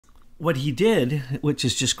what he did, which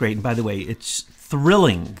is just great, and by the way, it's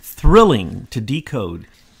thrilling to decode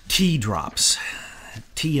tea drops,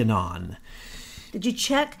 tea and on. Did you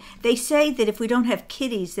check? They say that if we don't have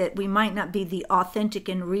kitties, that we might not be the authentic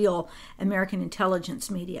and real American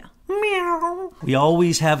intelligence media. Meow. We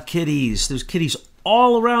always have kitties. There's kitties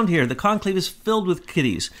all around here. The conclave is filled with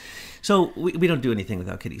kitties. So we don't do anything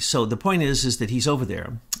without kitties. So the point is that he's over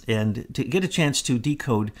there. And to get a chance to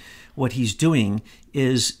decode what he's doing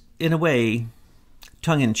is, in a way,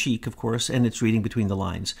 tongue-in-cheek, of course, and it's reading between the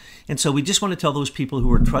lines. And so we just want to tell those people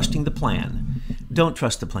who are trusting the plan, don't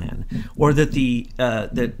trust the plan, or that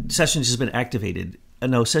that Sessions has been activated.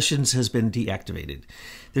 No, Sessions has been deactivated.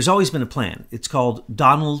 There's always been a plan. It's called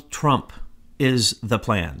Donald Trump is the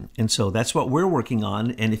plan. And so that's what we're working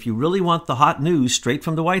on. And if you really want the hot news straight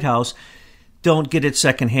from the White House, don't get it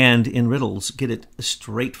secondhand in riddles. Get it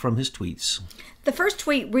straight from his tweets. The first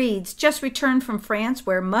tweet reads, just returned from France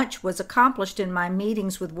where much was accomplished in my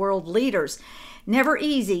meetings with world leaders. Never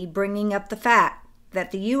easy bringing up the fact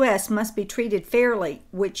that the U.S. must be treated fairly,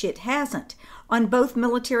 which it hasn't. On both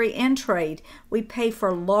military and trade, we pay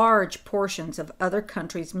for large portions of other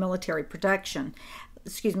countries' military production.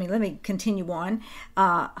 Excuse me, let me continue on.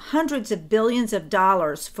 Hundreds of billions of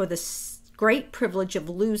dollars for the great privilege of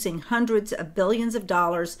losing hundreds of billions of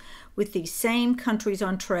dollars with these same countries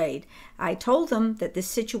on trade. I told them that this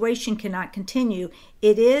situation cannot continue.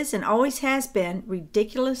 It is and always has been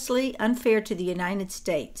ridiculously unfair to the United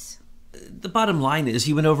States. The bottom line is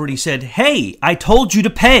he went over and he said, hey, I told you to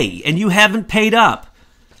pay and you haven't paid up.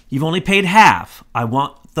 You've only paid half. I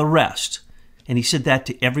want the rest. And he said that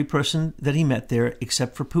to every person that he met there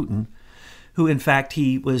except for Putin, who in fact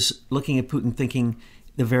he was looking at Putin thinking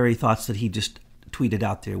the very thoughts that he just tweeted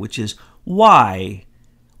out there, which is, why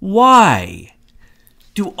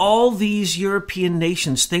do all these European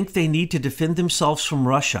nations think they need to defend themselves from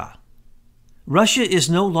Russia? Russia is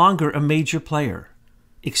no longer a major player,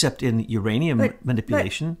 except in uranium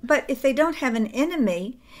manipulation. But if they don't have an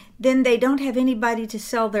enemy, then they don't have anybody to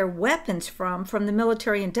sell their weapons from the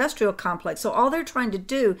military-industrial complex. So all they're trying to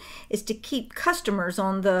do is to keep customers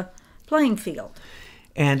on the playing field.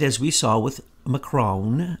 And as we saw with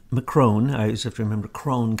Macron, I always have to remember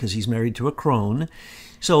crone because he's married to a crone.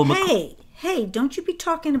 So Hey, don't you be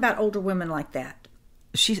talking about older women like that.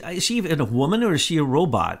 Is she even a woman or is she a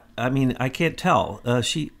robot? I mean, I can't tell.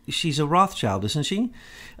 She's a Rothschild, isn't she?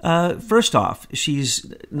 First off,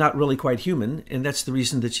 she's not really quite human, and that's the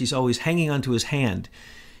reason that she's always hanging onto his hand.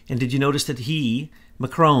 And did you notice that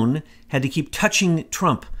Macron, had to keep touching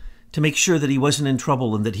Trump to make sure that he wasn't in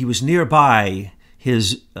trouble and that he was nearby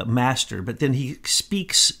his master? But then he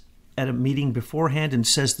speaks at a meeting beforehand and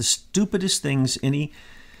says the stupidest things any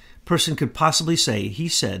person could possibly say. He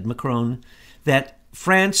said, Macron, that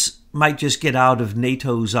France might just get out of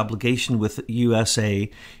NATO's obligation with USA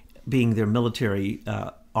being their military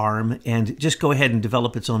arm and just go ahead and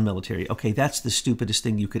develop its own military. Okay, that's the stupidest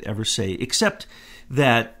thing you could ever say, except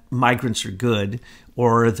that migrants are good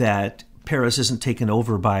or that Paris isn't taken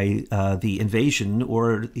over by the invasion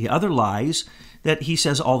or the other lies that he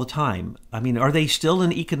says all the time. I mean, are they still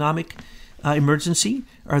in economic emergency?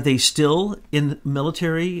 Are they still in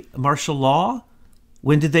military martial law?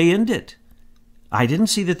 When did they end it? I didn't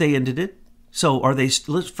see that they ended it. So are they?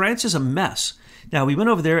 France is a mess. Now, we went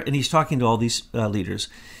over there and he's talking to all these leaders.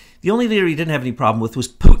 The only leader he didn't have any problem with was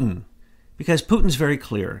Putin, because Putin's very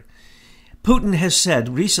clear. Putin has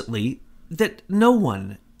said recently that no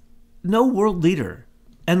world leader,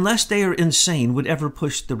 unless they are insane, would ever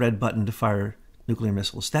push the red button to fire nuclear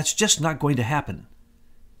missiles. That's just not going to happen.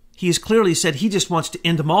 He has clearly said he just wants to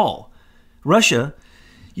end them all. Russia,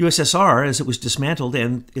 USSR, as it was dismantled,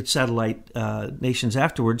 and its satellite nations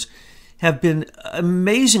afterwards, have been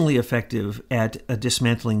amazingly effective at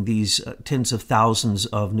dismantling these tens of thousands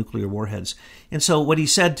of nuclear warheads. And so what he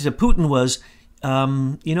said to Putin was,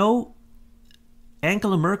 Angela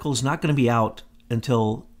Merkel's not going to be out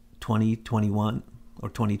until 2021 or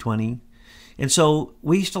 2020. And so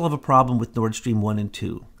we still have a problem with Nord Stream 1 and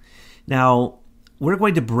 2. Now, we're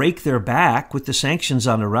going to break their back with the sanctions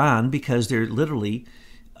on Iran because they're literally...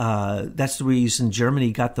 that's the reason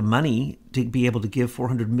Germany got the money to be able to give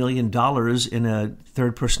 $400 million in a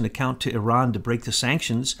third-person account to Iran to break the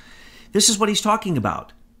sanctions. This is what he's talking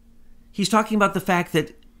about. He's talking about the fact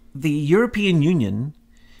that the European Union,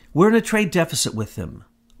 we're in a trade deficit with them.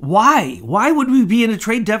 Why? Why would we be in a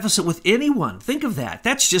trade deficit with anyone? Think of that.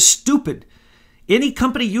 That's just stupid. Any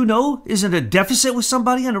company you know is in a deficit with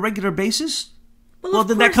somebody on a regular basis? Well,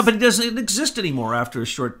 then that company doesn't exist anymore after a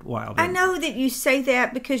short while. I know that you say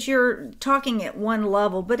that because you're talking at one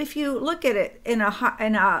level, but if you look at it in a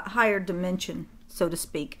higher dimension, so to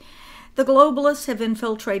speak. The globalists have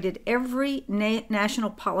infiltrated every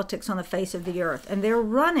national politics on the face of the earth, and they're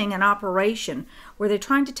running an operation where they're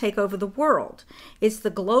trying to take over the world. It's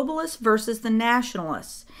the globalists versus the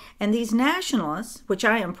nationalists. And these nationalists, which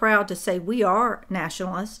I am proud to say we are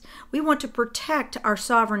nationalists, we want to protect our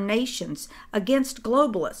sovereign nations against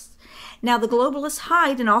globalists. Now, the globalists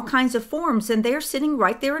hide in all kinds of forms, and they're sitting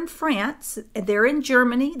right there in France, they're in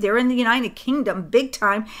Germany, they're in the United Kingdom big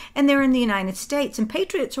time, and they're in the United States. And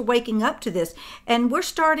patriots are waking up to this, and we're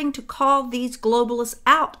starting to call these globalists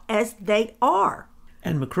out as they are.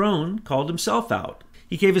 And Macron called himself out.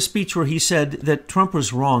 He gave a speech where he said that Trump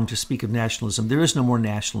was wrong to speak of nationalism. There is no more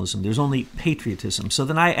nationalism. There's only patriotism. So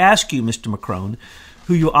then I ask you, Mr. Macron,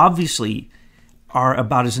 who you obviously are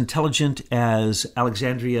about as intelligent as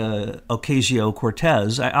Alexandria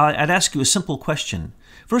Ocasio-Cortez, I'd ask you a simple question.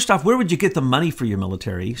 First off, where would you get the money for your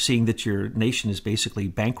military, seeing that your nation is basically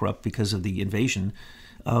bankrupt because of the invasion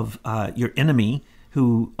of your enemy,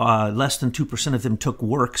 who less than 2% of them took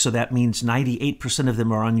work, so that means 98% of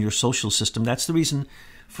them are on your social system. That's the reason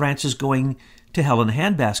France is going to hell in a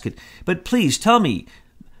handbasket. But please tell me,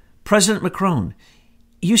 President Macron,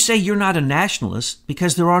 you say you're not a nationalist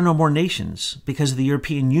because there are no more nations, because the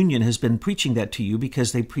European Union has been preaching that to you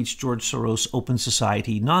because they preach George Soros' open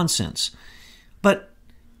society nonsense. But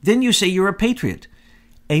then you say you're a patriot.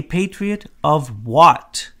 A patriot of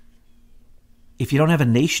what? If you don't have a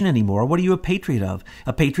nation anymore, what are you a patriot of?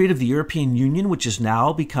 A patriot of the European Union, which is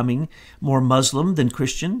now becoming more Muslim than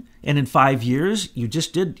Christian? And in 5 years,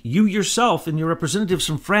 you yourself and your representatives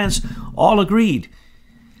from France all agreed.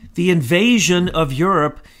 The invasion of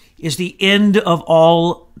Europe is the end of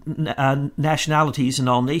all nationalities and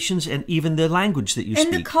all nations, and even the language that you speak.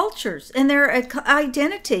 And the cultures and their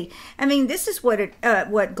identity. I mean, this is what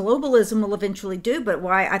globalism will eventually do, but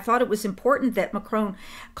why I thought it was important that Macron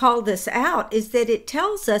called this out is that it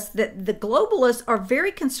tells us that the globalists are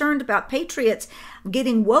very concerned about patriots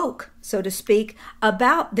getting woke, so to speak,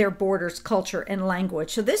 about their borders, culture, and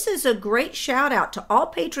language. So this is a great shout out to all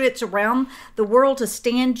patriots around the world to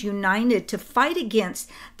stand united to fight against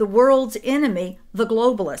the world's enemy, the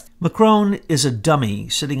globalists. Macron is a dummy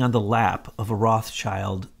sitting on the lap of a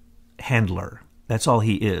Rothschild handler. That's all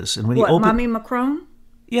he is. And when Mommy Macron?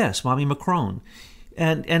 Yes, Mommy Macron.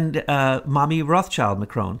 And Mommy Rothschild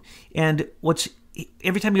Macron. And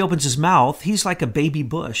every time he opens his mouth, he's like a baby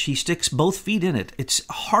bush. He sticks both feet in it. It's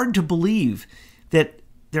hard to believe that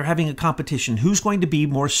they're having a competition. Who's going to be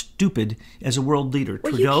more stupid as a world leader,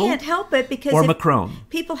 Trudeau you can't help it because or Macron?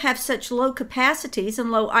 People have such low capacities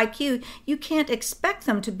and low IQ. You can't expect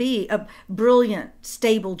them to be a brilliant,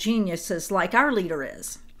 stable geniuses like our leader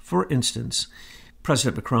is. For instance,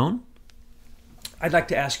 President Macron, I'd like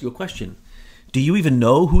to ask you a question. Do you even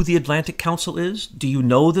know who the Atlantic Council is? Do you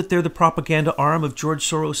know that they're the propaganda arm of George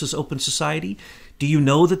Soros' Open Society? Do you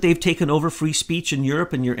know that they've taken over free speech in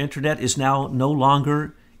Europe and your internet is now no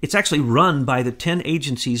longer... It's actually run by the 10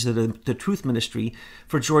 agencies that are the Truth Ministry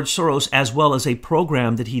for George Soros, as well as a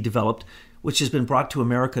program that he developed, which has been brought to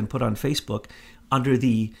America and put on Facebook under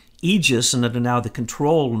the aegis and under now the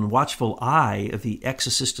control and watchful eye of the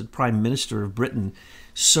ex-assistant Prime Minister of Britain,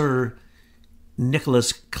 Sir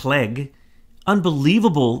Nicholas Clegg.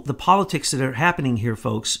 Unbelievable, the politics that are happening here,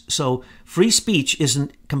 folks. So free speech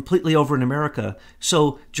isn't completely over in America.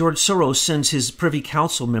 So George Soros sends his Privy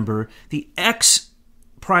Council member, the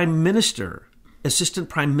ex-Prime Minister, Assistant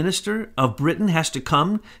Prime Minister of Britain, has to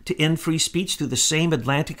come to end free speech through the same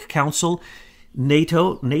Atlantic Council.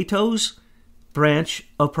 NATO's branch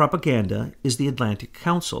of propaganda is the Atlantic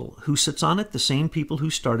Council. Who sits on it? The same people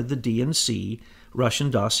who started the DNC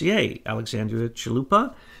Russian dossier. Alexandria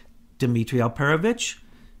Chalupa, Dmitry Alperovich,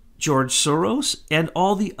 George Soros, and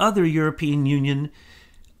all the other European Union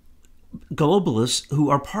globalists who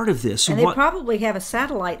are part of this. And they probably have a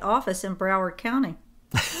satellite office in Broward County.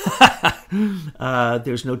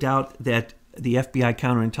 There's no doubt that the FBI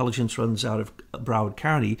counterintelligence runs out of Broward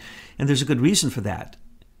County, and there's a good reason for that.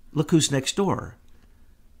 Look who's next door.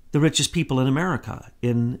 The richest people in America,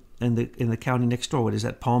 in the county next door. What is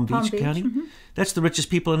that, Palm Beach County? Mm-hmm. That's the richest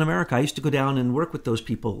people in America. I used to go down and work with those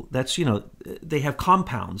people. That's, they have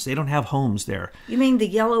compounds. They don't have homes there. You mean the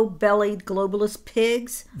yellow-bellied globalist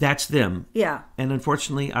pigs? That's them. Yeah. And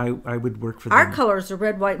unfortunately, I would work for them. Our colors are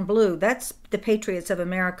red, white, and blue. That's the patriots of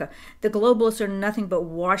America. The globalists are nothing but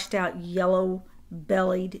washed-out yellow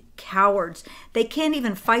yellow-bellied cowards. They can't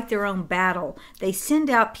even fight their own battle. They send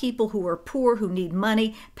out people who are poor, who need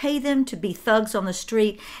money, pay them to be thugs on the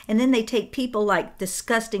street, and then they take people like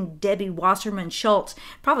disgusting Debbie Wasserman Schultz,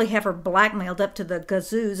 probably have her blackmailed up to the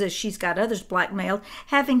gazoos as she's got others blackmailed,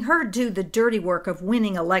 having her do the dirty work of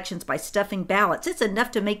winning elections by stuffing ballots. It's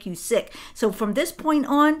enough to make you sick. So from this point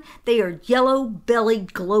on, they are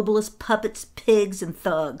yellow-bellied globalist puppets, pigs, and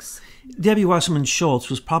thugs. Debbie Wasserman Schultz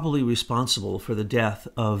was probably responsible for the death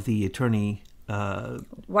of the attorney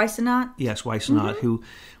Weissenot? Yes, Weissenot, who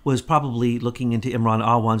was probably looking into Imran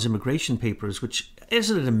Awan's immigration papers, which,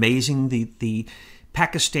 isn't it amazing? The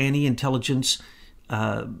Pakistani intelligence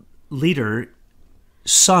leader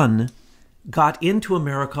son got into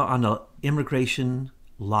America on an immigration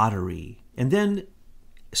lottery and then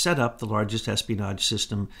set up the largest espionage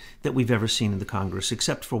system that we've ever seen in the Congress,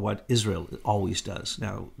 except for what Israel always does.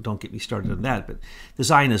 Now, don't get me started on that, but the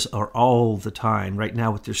Zionists are all the time, right now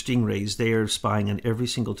with their stingrays, they are spying on every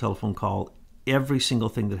single telephone call, every single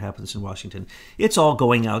thing that happens in Washington. It's all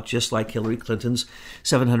going out just like Hillary Clinton's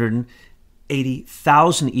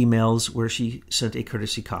 780,000 emails where she sent a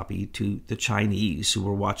courtesy copy to the Chinese who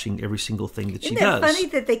were watching every single thing that she does. Isn't it funny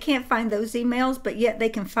that they can't find those emails, but yet they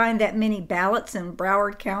can find that many ballots in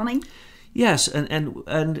Broward County? Yes,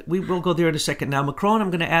 and we will go there in a second. Now, Macron,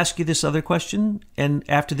 I'm going to ask you this other question, and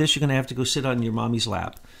after this, you're going to have to go sit on your mommy's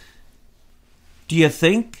lap. Do you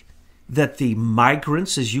think that the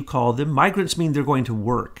migrants, as you call them, migrants mean they're going to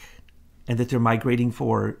work, and that they're migrating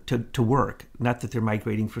to work, not that they're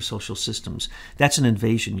migrating for social systems? That's an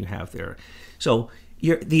invasion you have there. So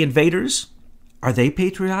the invaders, are they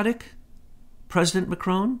patriotic, President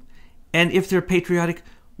Macron? And if they're patriotic,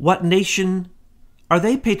 what nation are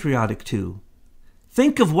they patriotic to?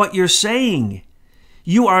 Think of what you're saying.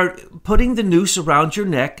 You are putting the noose around your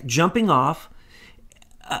neck, jumping off.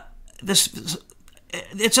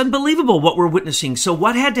 It's unbelievable what we're witnessing. So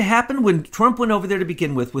what had to happen when Trump went over there to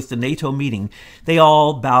begin with the NATO meeting? They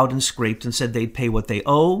all bowed and scraped and said they'd pay what they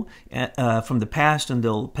owe from the past, and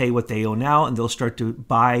they'll pay what they owe now, and they'll start to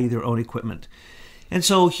buy their own equipment. And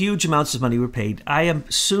so huge amounts of money were paid. I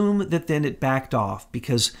assume that then it backed off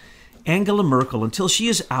because Angela Merkel, until she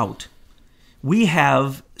is out, we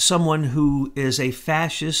have someone who is a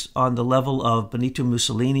fascist on the level of Benito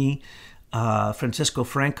Mussolini, Francisco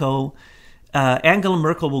Franco. Angela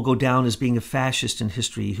Merkel will go down as being a fascist in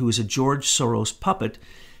history who is a George Soros puppet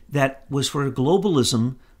that was for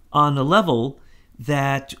globalism on a level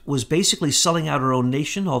that was basically selling out our own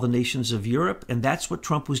nation, all the nations of Europe, and that's what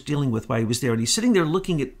Trump was dealing with while he was there. And he's sitting there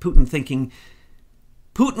looking at Putin thinking,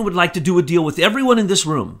 Putin would like to do a deal with everyone in this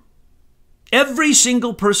room. Every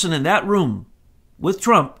single person in that room with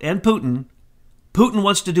Trump and Putin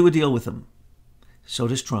wants to do a deal with them. So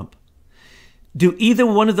does Trump. Do either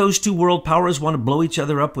one of those two world powers want to blow each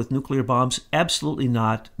other up with nuclear bombs? Absolutely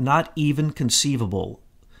not. Not even conceivable.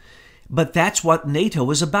 But that's what NATO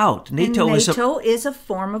is about. NATO is a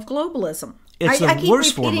form of globalism. It's the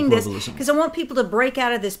worst form of globalism. Because I want people to break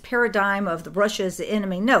out of this paradigm of Russia as the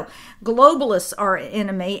enemy. No, globalists are an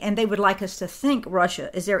enemy, and they would like us to think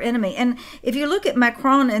Russia is their enemy. And if you look at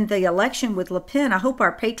Macron and the election with Le Pen, I hope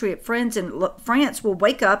our patriot friends in France will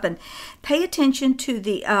wake up and pay attention to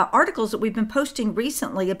the articles that we've been posting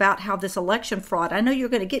recently about how this election fraud, I know you're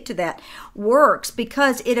going to get to that, works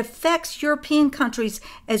because it affects European countries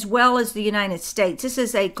as well as the United States. This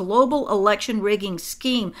is a global election rigging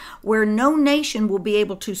scheme where no nation will be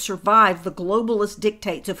able to survive the globalist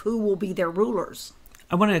dictates of who will be their rulers.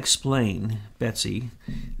 I want to explain, Betsy,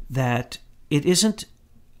 that it isn't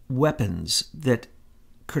weapons that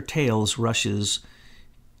curtails Russia's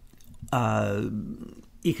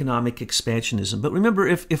economic expansionism. But remember,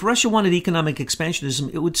 if Russia wanted economic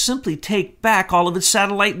expansionism, it would simply take back all of its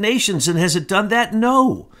satellite nations. And has it done that?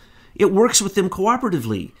 No. It works with them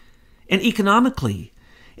cooperatively and economically.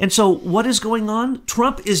 And so what is going on?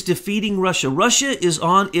 Trump is defeating Russia. Russia is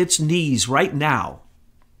on its knees right now.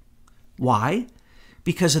 Why?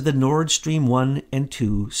 Because of the Nord Stream 1 and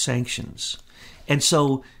 2 sanctions. And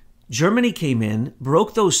so Germany came in,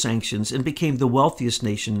 broke those sanctions, and became the wealthiest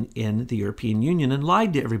nation in the European Union and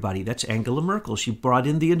lied to everybody. That's Angela Merkel. She brought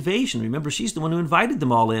in the invasion. Remember, she's the one who invited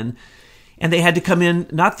them all in. And they had to come in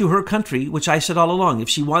not through her country, which I said all along. If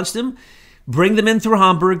she wants them, bring them in through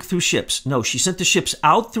Hamburg through ships. No, she sent the ships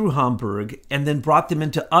out through Hamburg and then brought them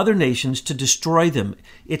into other nations to destroy them.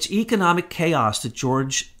 It's economic chaos that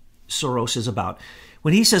George Soros is about.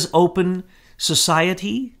 When he says Open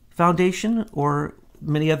Society Foundation, or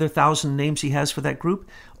many other thousand names he has for that group,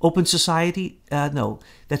 Open Society, no,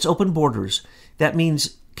 that's Open Borders. That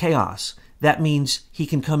means chaos. That means he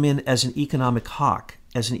can come in as an economic hawk,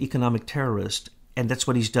 as an economic terrorist, and that's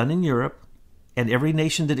what he's done in Europe, and every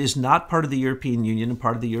nation that is not part of the European Union and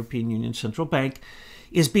part of the European Union Central Bank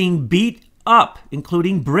is being beat up,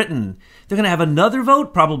 including Britain. They're going to have another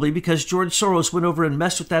vote probably because George Soros went over and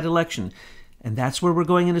messed with that election. And that's where we're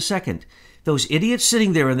going in a second. Those idiots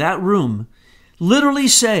sitting there in that room literally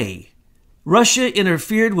say, Russia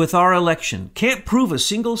interfered with our election. Can't prove a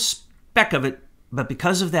single speck of it, but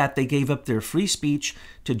because of that, they gave up their free speech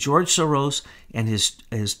to George Soros and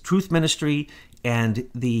his Truth Ministry and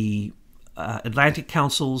the Atlantic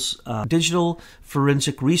Council's Digital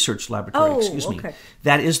Forensic Research Laboratory. Okay.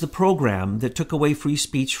 That is the program that took away free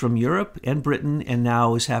speech from Europe and Britain and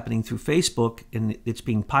now is happening through Facebook, and it's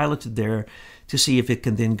being piloted there to see if it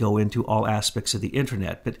can then go into all aspects of the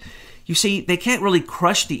internet. But you see, they can't really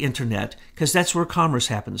crush the internet because that's where commerce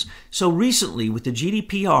happens. So recently, with the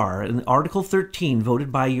GDPR and Article 13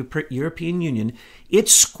 voted by European Union, it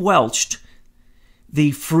squelched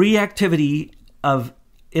the free activity of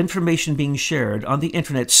information being shared on the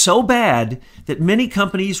internet so bad that many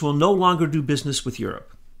companies will no longer do business with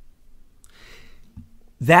Europe.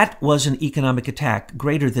 That was an economic attack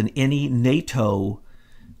greater than any NATO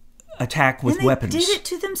attack with weapons. And they did it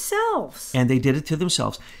to themselves. And they did it to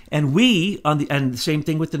themselves. And and the same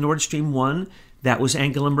thing with the Nord Stream 1, that was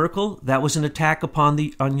Angela Merkel. That was an attack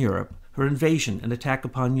on Europe, her invasion, an attack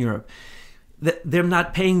upon Europe. They're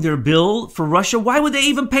not paying their bill for Russia. Why would they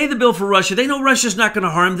even pay the bill for Russia? They know Russia's not going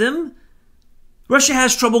to harm them. Russia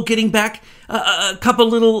has trouble getting back a couple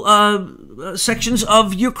little sections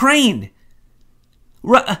of Ukraine.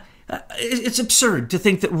 It's absurd to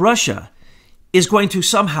think that Russia is going to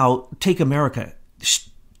somehow take America.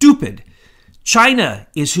 Stupid. China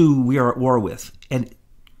is who we are at war with. And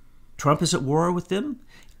Trump is at war with them.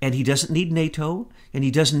 And he doesn't need NATO, and he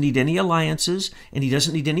doesn't need any alliances, and he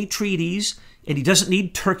doesn't need any treaties, and he doesn't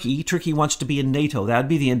need Turkey. Turkey wants to be in NATO. That would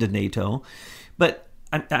be the end of NATO. But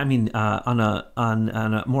I mean, on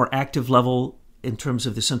a more active level in terms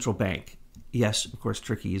of the central bank, yes, of course,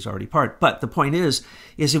 Turkey is already part. But the point is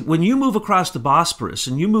that when you move across the Bosporus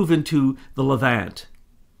and you move into the Levant,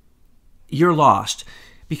 you're lost.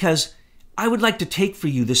 Because I would like to take for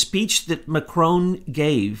you the speech that Macron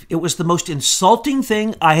gave. It was the most insulting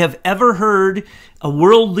thing I have ever heard a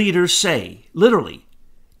world leader say. Literally.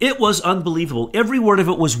 It was unbelievable. Every word of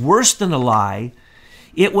it was worse than a lie.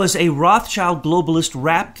 It was a Rothschild globalist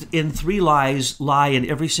wrapped in 3 lies, lie in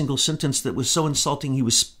every single sentence that was so insulting he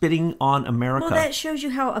was spitting on America. Well, that shows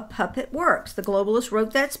you how a puppet works. The globalist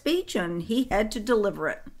wrote that speech and he had to deliver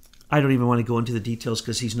it. I don't even want to go into the details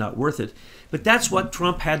because he's not worth it. But that's what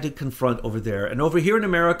Trump had to confront over there. And over here in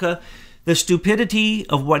America, the stupidity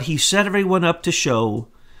of what he set everyone up to show,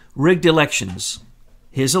 rigged elections.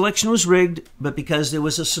 His election was rigged, but because there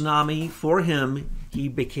was a tsunami for him, he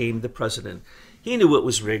became the president. He knew it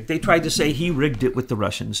was rigged. They tried to say he rigged it with the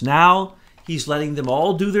Russians. Now he's letting them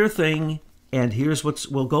all do their thing. And here's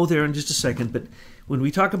we'll go there in just a second. But when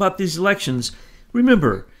we talk about these elections,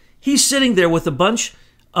 remember, he's sitting there with a bunch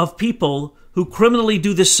of people who criminally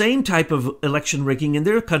do the same type of election rigging in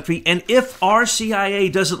their country. And if our CIA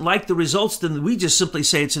doesn't like the results, then we just simply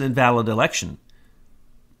say it's an invalid election.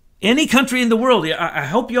 Any country in the world, I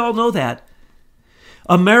hope you all know that.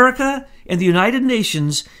 America and the United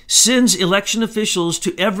Nations sends election officials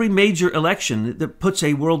to every major election that puts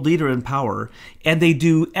a world leader in power, and they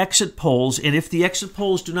do exit polls. And if the exit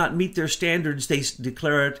polls do not meet their standards, they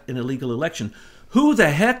declare it an illegal election. Who the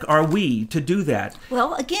heck are we to do that?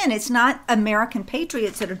 Well, again, it's not American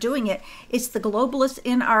patriots that are doing it. It's the globalists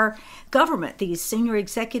in our government, these senior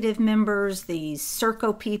executive members, these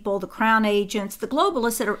Serco people, the Crown agents, the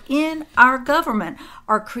globalists that are in our government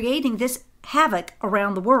are creating this havoc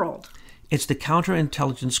around the world. It's the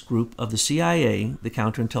counterintelligence group of the CIA, the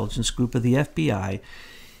counterintelligence group of the FBI,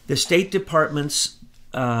 the State Department's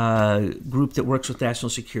group that works with national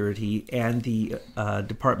security, and the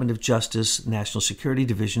Department of Justice National Security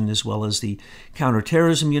Division, as well as the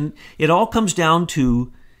counterterrorism unit. It all comes down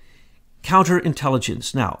to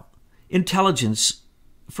counterintelligence. Now, intelligence,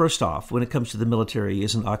 first off, when it comes to the military,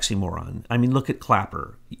 is an oxymoron. I mean, look at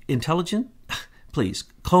Clapper. Intelligent? Please.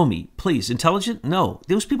 Comey, please. Intelligent? No.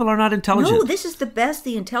 Those people are not intelligent. No, this is the best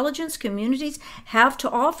the intelligence communities have to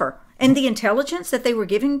offer. And the intelligence that they were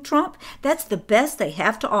giving Trump, that's the best they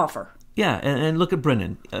have to offer. Yeah, and look at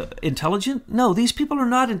Brennan. Intelligent? No, these people are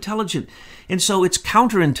not intelligent. And so it's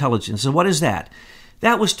counterintelligence. And what is that?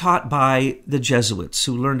 That was taught by the Jesuits,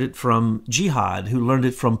 who learned it from jihad, who learned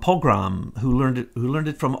it from pogrom, who learned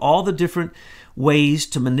it from all the different ways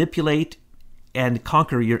to manipulate and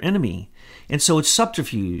conquer your enemy. And so it's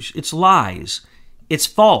subterfuge, it's lies, it's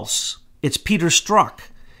false, it's Peter Strzok,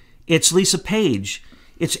 it's Lisa Page,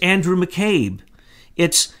 it's Andrew McCabe,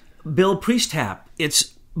 It's Bill Priesthap.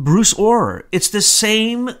 It's Bruce Orr. It's the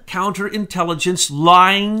same counterintelligence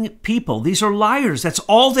lying people. These are liars. That's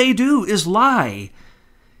all they do is lie.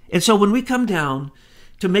 And so when we come down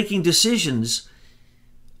to making decisions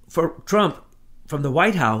for Trump from the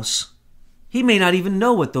White House, he may not even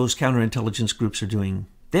know what those counterintelligence groups are doing.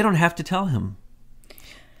 They don't have to tell him.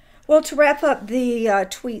 Well, to wrap up the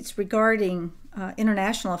tweets regarding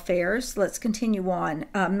international affairs, let's continue on.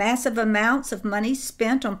 Massive amounts of money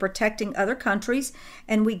spent on protecting other countries,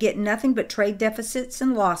 and we get nothing but trade deficits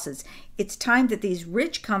and losses. It's time that these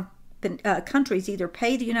rich countries either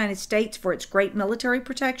pay the United States for its great military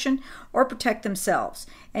protection or protect themselves.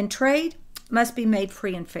 And trade must be made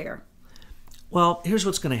free and fair. Well, here's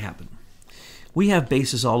what's going to happen. We have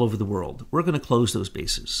bases all over the world. We're going to close those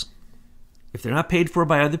bases. If they're not paid for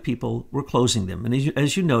by other people, we're closing them. And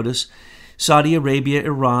as you notice, Saudi Arabia,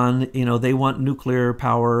 Iran, they want nuclear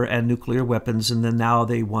power and nuclear weapons, and then now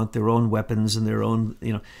they want their own weapons and their own,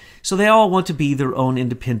 So they all want to be their own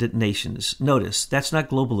independent nations. Notice, that's not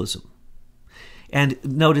globalism. And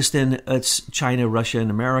notice then it's China, Russia,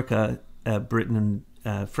 and America, Britain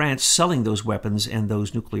and France selling those weapons and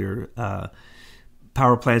those nuclear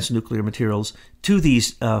power plants, nuclear materials to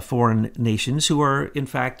these foreign nations who are, in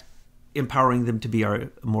fact, empowering them to be our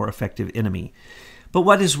more effective enemy. But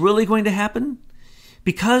what is really going to happen?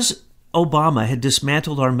 Because Obama had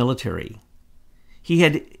dismantled our military, he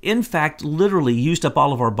had, in fact, literally used up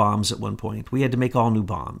all of our bombs at one point. We had to make all new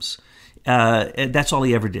bombs. And that's all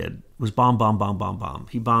he ever did, was bomb, bomb, bomb, bomb, bomb.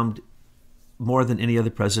 He bombed more than any other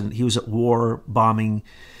president. He was at war bombing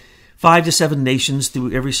 5 to 7 nations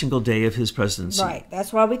through every single day of his presidency. Right.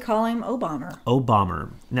 That's why we call him Obama.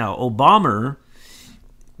 Obama. Now, Obama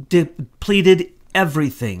depleted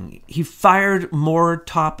everything. He fired more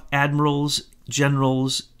top admirals,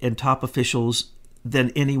 generals, and top officials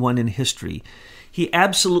than anyone in history. He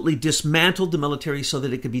absolutely dismantled the military so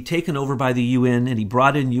that it could be taken over by the UN, and he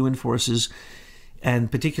brought in UN forces,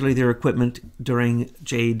 and particularly their equipment during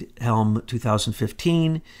Jade Helm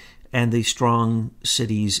 2015 and the Strong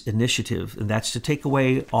Cities Initiative. And that's to take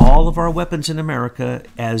away all of our weapons in America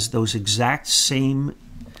as those exact same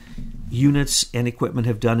units and equipment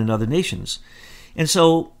have done in other nations. And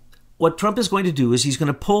so what Trump is going to do is he's going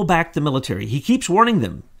to pull back the military. He keeps warning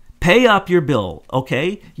them, pay up your bill,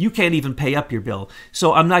 okay? You can't even pay up your bill.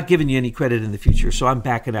 So I'm not giving you any credit in the future, so I'm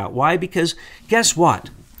backing out. Why? Because guess what?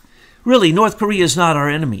 Really, North Korea is not our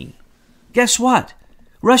enemy. Guess what?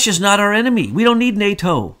 Russia's not our enemy. We don't need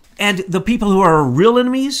NATO. And the people who are our real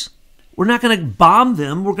enemies, we're not going to bomb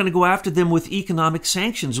them. We're going to go after them with economic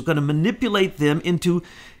sanctions. We're going to manipulate them into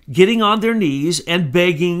getting on their knees and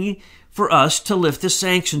begging for us to lift the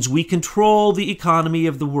sanctions. We control the economy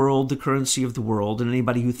of the world, the currency of the world, and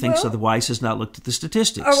anybody who thinks otherwise has not looked at the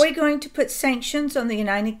statistics. Are we going to put sanctions on the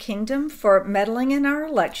United Kingdom for meddling in our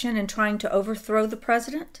election and trying to overthrow the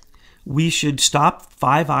president? We should stop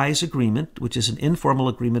Five Eyes Agreement, which is an informal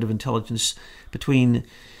agreement of intelligence between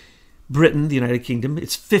Britain, the United Kingdom,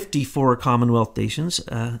 it's 54 Commonwealth nations,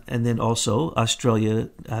 and then also Australia,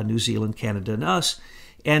 New Zealand, Canada, and us.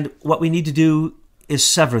 And what we need to do is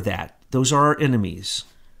sever that. Those are our enemies.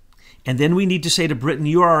 And then we need to say to Britain,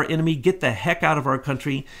 you are our enemy. Get the heck out of our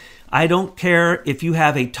country. I don't care if you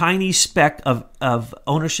have a tiny speck of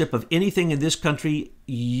ownership of anything in this country.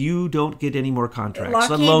 You don't get any more contracts.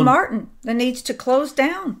 Lockheed Martin, that needs to close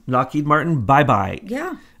down. Lockheed Martin, bye-bye.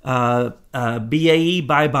 Yeah. BAE,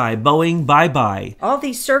 bye-bye. Boeing, bye-bye. All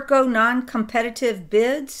these Serco non-competitive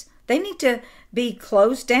bids, they need to be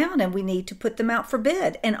closed down, and we need to put them out for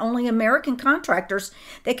bid. And only American contractors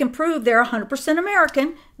that can prove they're 100%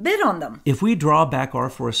 American bid on them. If we draw back our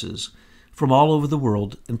forces from all over the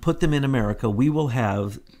world and put them in America, we will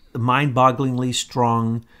have a mind-bogglingly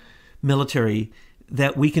strong military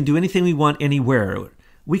that we can do anything we want anywhere.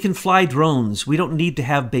 We can fly drones. We don't need to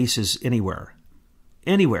have bases anywhere.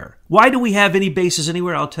 Anywhere. Why do we have any bases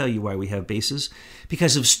anywhere? I'll tell you why we have bases.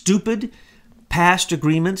 Because of stupid past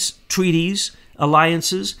agreements, treaties,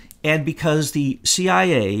 alliances, and because the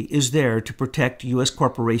CIA is there to protect U.S.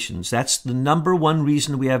 corporations. That's the number one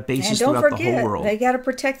reason we have bases throughout the whole world. They got to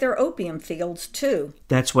protect their opium fields, too.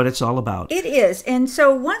 That's what it's all about. It is. And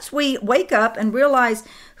so once we wake up and realize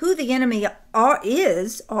who the enemy are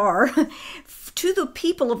to the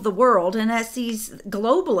people of the world, and as these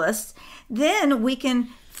globalists, then we can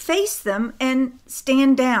face them and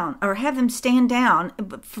stand down, or have them stand down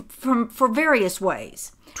for various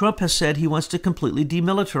ways. Trump has said he wants to completely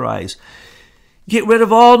demilitarize. Get rid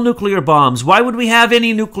of all nuclear bombs. Why would we have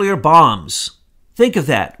any nuclear bombs? Think of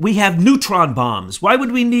that. We have neutron bombs. Why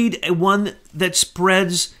would we need one that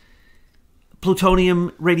spreads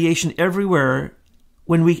plutonium radiation everywhere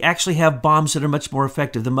when we actually have bombs that are much more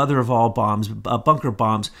effective, the mother of all bombs, bunker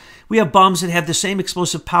bombs. We have bombs that have the same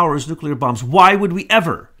explosive power as nuclear bombs. Why would we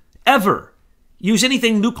ever use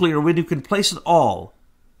anything nuclear when you can place it all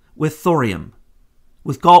with thorium,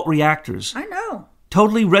 with Galt reactors? I know.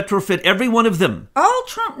 Totally retrofit every one of them. All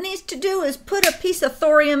Trump needs to do is put a piece of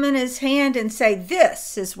thorium in his hand and say,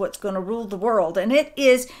 this is what's going to rule the world. And it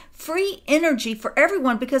is free energy for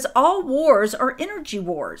everyone, because all wars are energy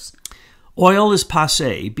wars. Oil is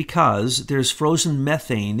passé because there's frozen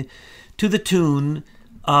methane to the tune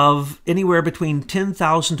of anywhere between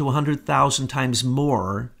 10,000 to 100,000 times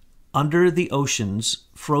more under the oceans,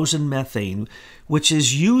 frozen methane, which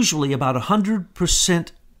is usually about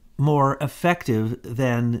 100% more effective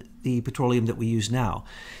than the petroleum that we use now.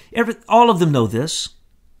 All of them know this.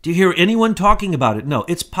 Do you hear anyone talking about it? No,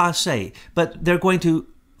 it's passé. But they're going to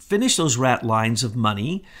finish those rat lines of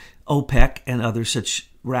money, OPEC and other such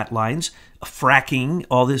rat lines, fracking,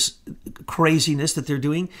 all this craziness that they're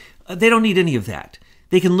doing. They don't need any of that.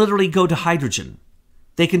 They can literally go to hydrogen.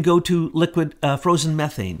 They can go to liquid frozen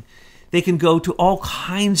methane. They can go to all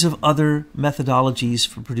kinds of other methodologies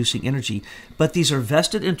for producing energy. But these are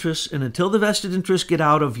vested interests, and until the vested interests get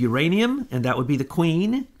out of uranium, and that would be the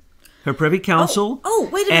Queen, her Privy Council,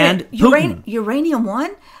 wait a and minute. Uranium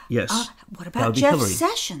One? Yes. What about Jeff Hillary.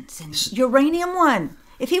 Sessions and Uranium One?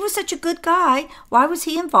 If he was such a good guy, why was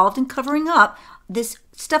he involved in covering up this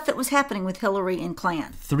stuff that was happening with Hillary and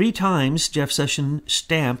Klan? 3 times Jeff Sessions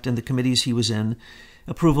stamped in the committees he was in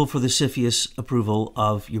approval for the CFIUS approval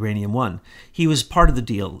of Uranium One. He was part of the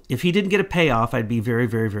deal. If he didn't get a payoff, I'd be very,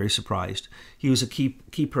 very, very surprised. He was a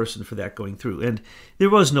key person for that going through. And there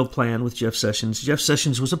was no plan with Jeff Sessions. Jeff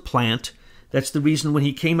Sessions was a plant. That's the reason when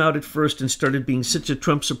he came out at first and started being such a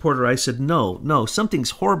Trump supporter, I said, no,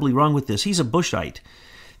 something's horribly wrong with this. He's a Bushite.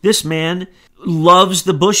 This man loves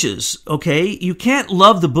the Bushes, okay? You can't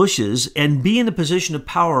love the Bushes and be in a position of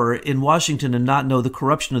power in Washington and not know the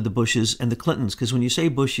corruption of the Bushes and the Clintons, because when you say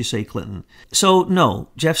Bush, you say Clinton. So, no,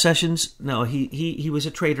 Jeff Sessions, no, he was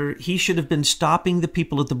a traitor. He should have been stopping the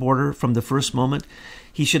people at the border from the first moment.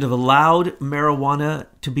 He should have allowed marijuana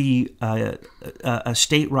to be a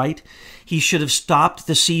state right. He should have stopped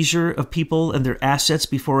the seizure of people and their assets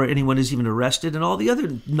before anyone is even arrested, and all the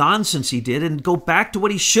other nonsense he did, and go back to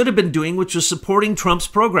what he should have been doing, which was supporting Trump's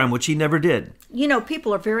program, which he never did. You know,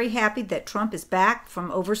 people are very happy that Trump is back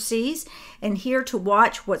from overseas and here to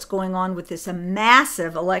watch what's going on with this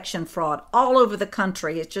massive election fraud all over the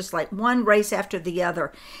country. It's just like one race after the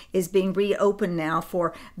other is being reopened now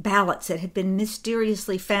for ballots that had been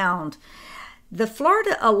mysteriously found. The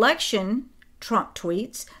Florida election, Trump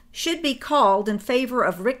tweets, should be called in favor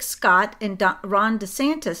of Rick Scott and Ron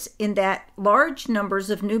DeSantis in that large numbers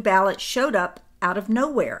of new ballots showed up out of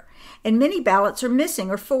nowhere, and many ballots are missing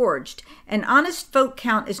or forged. An honest vote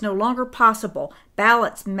count is no longer possible.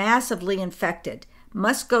 Ballots massively infected.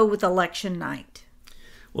 Must go with election night.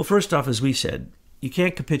 Well, first off, as we said, you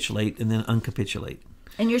can't capitulate and then uncapitulate.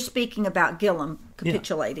 And you're speaking about Gillum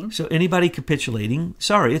capitulating. Yeah. So anybody capitulating,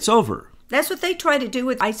 sorry, it's over. That's what they try to do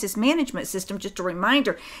with ISIS management system. Just a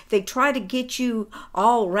reminder, they try to get you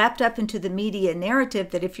all wrapped up into the media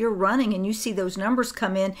narrative that if you're running and you see those numbers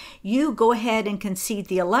come in, you go ahead and concede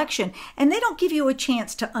the election. And they don't give you a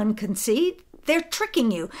chance to unconcede. They're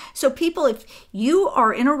tricking you. So people, if you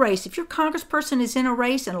are in a race, if your congressperson is in a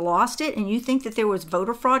race and lost it and you think that there was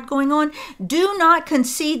voter fraud going on, do not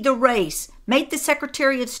concede the race. Make the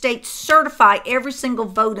Secretary of State certify every single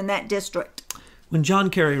vote in that district. When John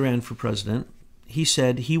Kerry ran for president, he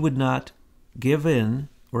said he would not give in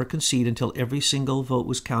or concede until every single vote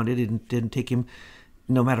was counted. It didn't take him,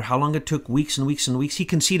 no matter how long it took, weeks and weeks and weeks. He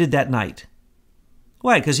conceded that night.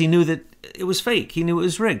 Why? Because he knew that it was fake. He knew it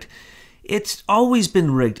was rigged. It's always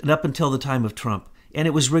been rigged up until the time of Trump. And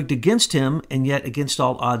it was rigged against him, and yet against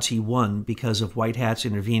all odds he won because of white hats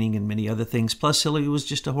intervening and many other things. Plus, Hillary was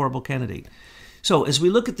just a horrible candidate. So as we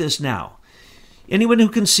look at this now, anyone who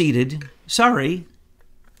conceded, sorry,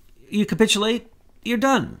 you capitulate, you're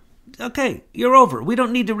done. Okay, you're over. We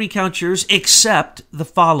don't need to recount yours except the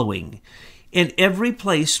following. In every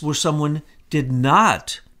place where someone did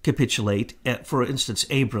not capitulate, for instance,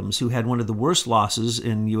 Abrams, who had one of the worst losses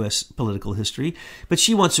in U.S. political history, but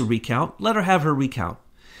she wants a recount, let her have her recount.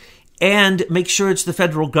 And make sure it's the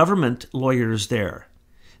federal government lawyers there,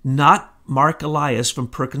 not Mark Elias from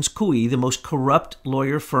Perkins Coie, the most corrupt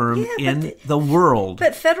lawyer firm in the world.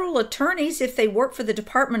 But federal attorneys, if they work for the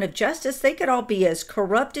Department of Justice, they could all be as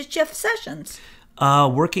corrupt as Jeff Sessions.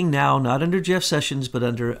 Working now, not under Jeff Sessions, but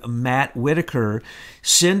under Matt Whitaker.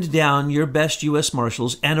 Send down your best U.S.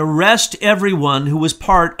 Marshals and arrest everyone who was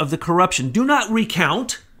part of the corruption. Do not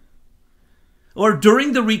recount. or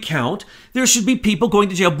during the recount, there should be people going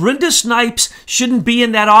to jail. Brenda Snipes shouldn't be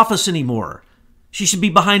in that office anymore. She should be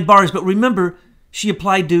behind bars. But remember, she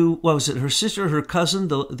applied to, what was it, her sister, her cousin,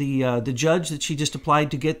 the judge that she just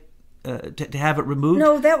applied to get to have it removed?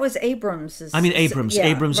 No, that was Abrams. Abrams. Yeah,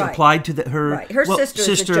 Abrams right. applied to her. Right. Her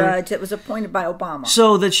sister is a judge that was appointed by Obama.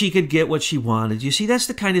 So that she could get what she wanted. You see, that's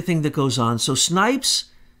the kind of thing that goes on. So Snipes,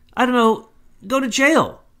 I don't know, go to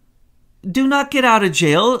jail. Do not get out of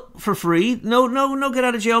jail for free. No get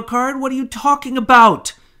out of jail card. What are you talking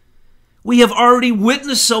about? We have already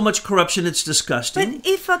witnessed so much corruption, it's disgusting. But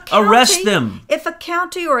if arrest them. If a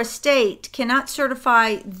county or a state cannot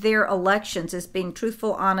certify their elections as being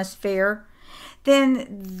truthful, honest, fair, then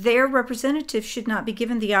their representatives should not be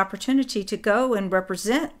given the opportunity to go and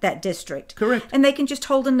represent that district. Correct. And they can just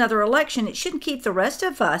hold another election. It shouldn't keep the rest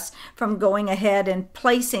of us from going ahead and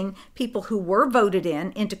placing people who were voted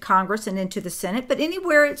in into Congress and into the Senate. But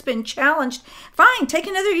anywhere it's been challenged, fine, take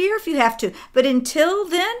another year if you have to. But until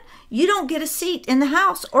then, you don't get a seat in the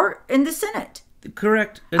House or in the Senate.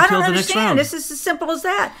 Correct. I don't understand. This is as simple as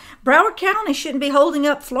that. Broward County shouldn't be holding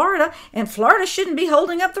up Florida, and Florida shouldn't be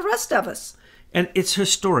holding up the rest of us. And it's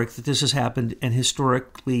historic that this has happened, and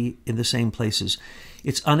historically in the same places.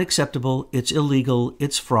 It's unacceptable, it's illegal,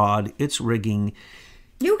 it's fraud, it's rigging.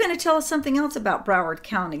 You were going to tell us something else about Broward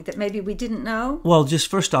County that maybe we didn't know? Well, just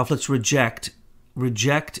first off, let's reject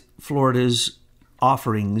Florida's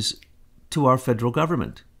offerings to our federal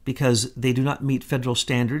government, because they do not meet federal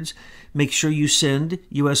standards. Make sure you send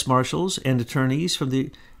U.S. Marshals and attorneys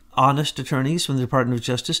honest attorneys from the Department of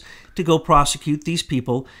Justice to go prosecute these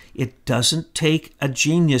people. It doesn't take a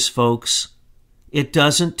genius, folks. It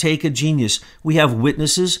doesn't take a genius. We have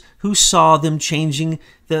witnesses who saw them changing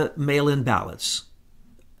the mail-in ballots.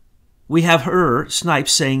 We have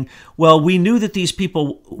Snipes, saying, well, we knew that these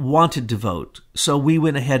people wanted to vote, so we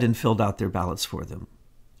went ahead and filled out their ballots for them.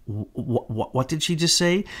 What did she just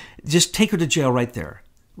say? Just take her to jail right there.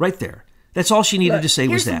 Right there. That's all she needed to say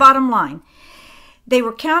was that. Here's the bottom line. They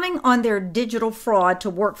were counting on their digital fraud to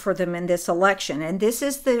work for them in this election. And this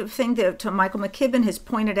is the thing that Michael McKibben has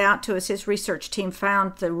pointed out to us. His research team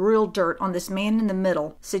found the real dirt on this man in the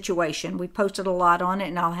middle situation. We posted a lot on it,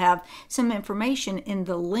 and I'll have some information in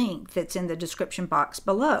the link that's in the description box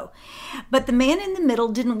below. But the man in the middle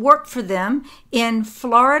didn't work for them in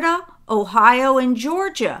Florida, Ohio, and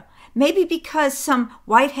Georgia. Maybe because some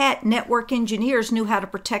white hat network engineers knew how to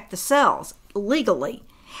protect the cells legally.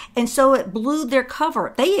 And so it blew their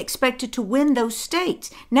cover. They expected to win those states.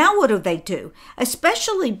 Now what do?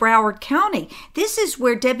 Especially Broward County. This is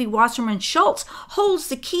where Debbie Wasserman Schultz holds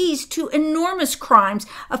the keys to enormous crimes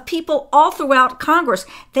of people all throughout Congress.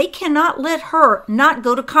 They cannot let her not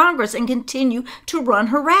go to Congress and continue to run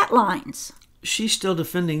her rat lines. She's still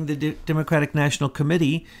defending the Democratic National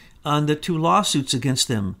Committee on the 2 lawsuits against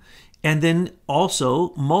them. And then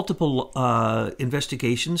also multiple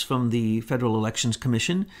investigations from the Federal Elections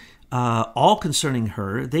Commission, all concerning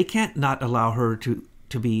her. They can't not allow her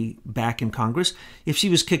to be back in Congress. If she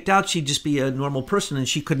was kicked out, she'd just be a normal person, and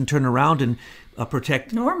she couldn't turn around and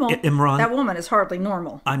protect Imran. That woman is hardly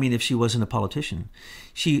normal. I mean, if she wasn't a politician.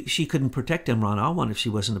 She couldn't protect Imran Awan if she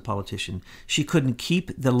wasn't a politician. She couldn't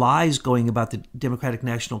keep the lies going about the Democratic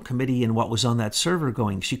National Committee and what was on that server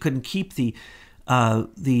going. She couldn't keep the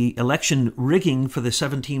election rigging for the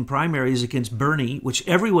 17 primaries against Bernie, which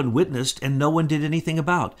everyone witnessed and no one did anything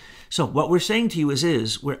about. So what we're saying to you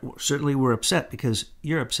is we're upset, because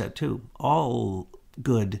you're upset too. All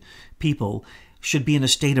good people should be in a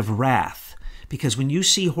state of wrath, because when you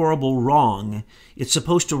see horrible wrong, it's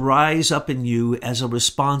supposed to rise up in you as a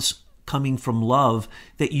response coming from love,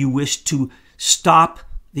 that you wish to stop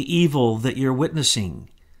the evil that you're witnessing.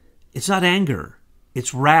 It's not anger,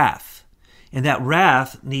 it's wrath. And that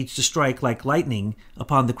wrath needs to strike like lightning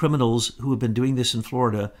upon the criminals who have been doing this in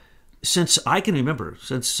Florida since I can remember,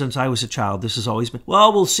 since I was a child. This has always been,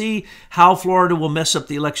 well, we'll see how Florida will mess up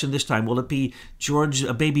the election this time. Will it be George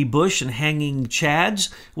Baby Bush and hanging Chads?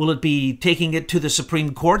 Will it be taking it to the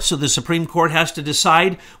Supreme Court, so the Supreme Court has to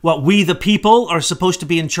decide what we the people are supposed to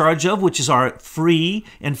be in charge of, which is our free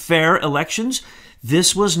and fair elections?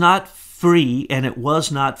 This was not free, and it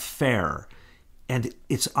was not fair. And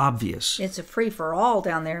it's obvious. It's a free-for-all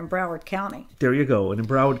down there in Broward County. There you go. And in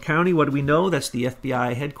Broward County, what do we know? That's the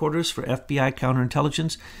FBI headquarters for FBI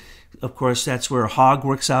counterintelligence. Of course, that's where Hogg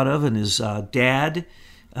works out of, and his dad,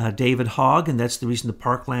 David Hogg. And that's the reason the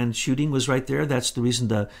Parkland shooting was right there. That's the reason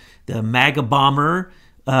the MAGA bomber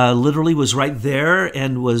literally was right there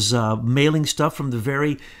and was mailing stuff from the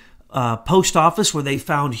very post office where they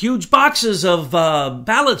found huge boxes of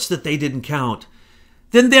ballots that they didn't count.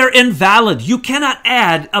 Then they're invalid. You cannot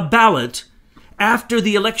add a ballot after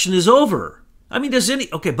the election is over. I mean,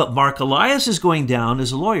 but Mark Elias is going down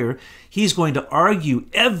as a lawyer. He's going to argue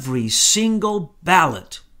every single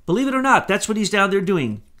ballot. Believe it or not, that's what he's down there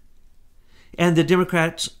doing. And the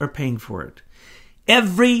Democrats are paying for it.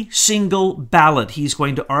 Every single ballot he's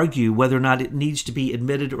going to argue whether or not it needs to be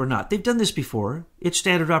admitted or not. They've done this before. It's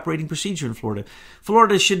standard operating procedure in Florida.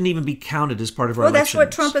 Florida shouldn't even be counted as part of our elections. Well,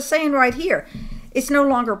 that's what Trump is saying right here. It's no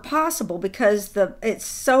longer possible because it's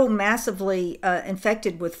so massively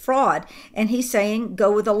infected with fraud. And he's saying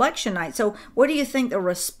go with election night. So what do you think the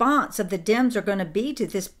response of the Dems are going to be to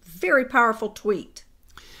this very powerful tweet?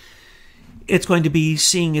 It's going to be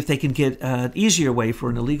seeing if they can get an easier way for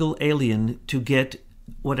an illegal alien to get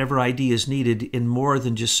whatever ID is needed in more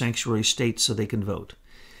than just sanctuary states so they can vote.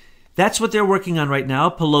 That's what they're working on right now.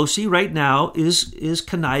 Pelosi right now is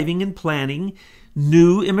conniving and planning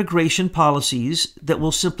new immigration policies that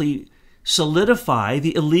will simply solidify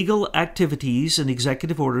the illegal activities and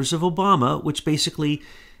executive orders of Obama, which basically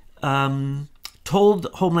told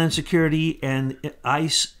Homeland Security and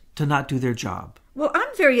ICE to not do their job. Well,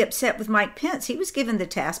 I'm very upset with Mike Pence. He was given the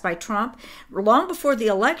task by Trump long before the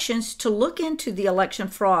elections to look into the election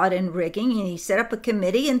fraud and rigging, and he set up a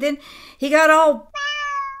committee, and then he got all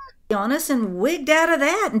on us and wigged out of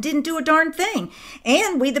that and didn't do a darn thing.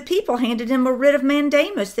 And we, the people, handed him a writ of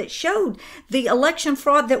mandamus that showed the election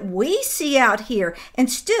fraud that we see out here, and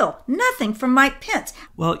still nothing from Mike Pence.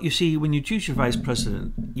 Well, you see, when you choose your vice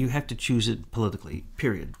president, you have to choose it politically,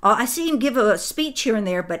 period. I see him give a speech here and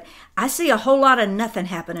there, but I see a whole lot of nothing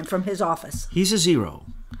happening from his office. He's a zero.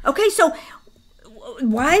 Okay, so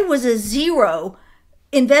why was a zero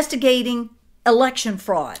investigating election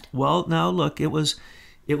fraud? Well, now look, it was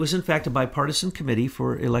in fact a bipartisan committee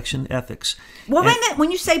for election ethics. Well, wait a minute.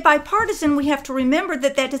 When you say bipartisan, we have to remember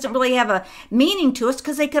that doesn't really have a meaning to us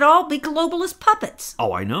because they could all be globalist puppets.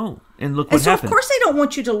 Oh, I know. And look what happened. Of course they don't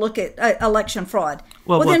want you to look at election fraud.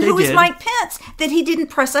 Well then who is Mike Pence that he didn't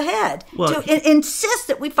press ahead to insist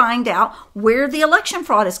that we find out where the election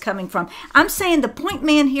fraud is coming from? I'm saying the point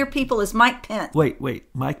man here, people, is Mike Pence. Wait.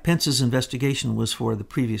 Mike Pence's investigation was for the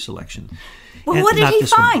previous election. Well, what did he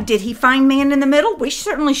find? Did he find man in the middle? We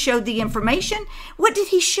certainly showed the information. What did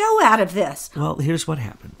he show out of this? Well, here's what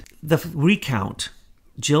happened. The recount,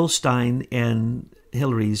 Jill Stein and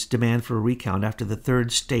Hillary's demand for a recount after the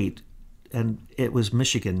third state, and it was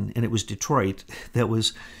Michigan and it was Detroit, that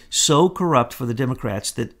was so corrupt for the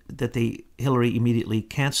Democrats that Hillary immediately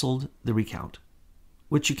canceled the recount,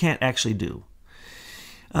 which you can't actually do.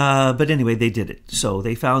 But anyway, they did it. So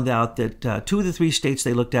they found out that 2 of the 3 states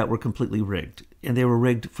they looked at were completely rigged, and they were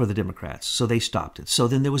rigged for the Democrats. So they stopped it. So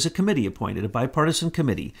then there was a committee appointed, a bipartisan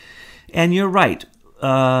committee. And you're right.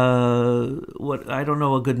 I don't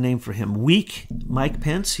know a good name for him. Weak Mike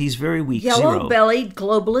Pence. He's very weak. Yellow-bellied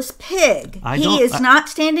globalist pig. He is not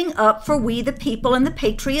standing up for we the people and the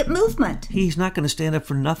patriot movement. He's not going to stand up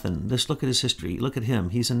for nothing. Just look at his history. Look at him.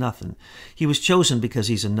 He's a nothing. He was chosen because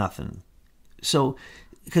he's a nothing. So,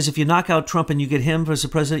 because if you knock out Trump and you get him as a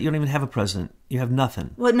president, you don't even have a president. You have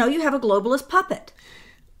nothing. Well, no, you have a globalist puppet.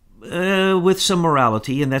 With some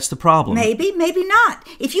morality, and that's the problem. Maybe not.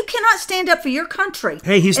 If you cannot stand up for your country,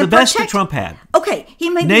 hey, he's the best that Trump had. Okay,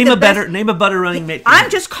 he may be the best. Name a better running mate.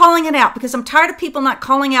 I'm just calling it out because I'm tired of people not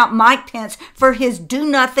calling out Mike Pence for his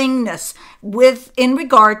do-nothingness in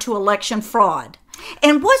regard to election fraud.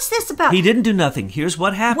 And what's this about? He didn't do nothing. Here's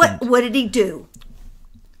what happened. What did he do?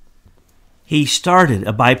 He started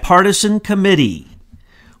a bipartisan committee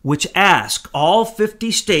which asked all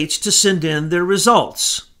 50 states to send in their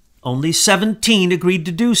results. Only 17 agreed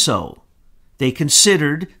to do so. They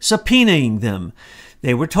considered subpoenaing them.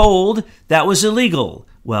 They were told that was illegal.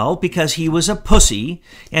 Well, because he was a pussy,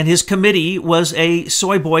 and his committee was a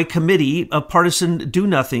soy boy committee of partisan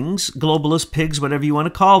do-nothings, globalist pigs, whatever you want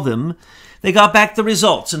to call them, they got back the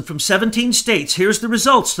results. And from 17 states, here's the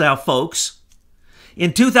results now, folks.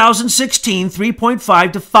 In 2016,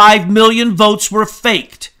 3.5 to 5 million votes were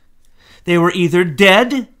faked. They were either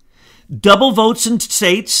dead, double votes in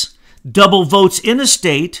states, double votes in a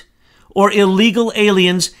state, or illegal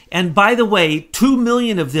aliens. And by the way, 2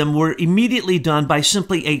 million of them were immediately done by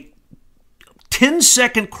simply a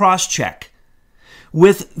 10-second cross-check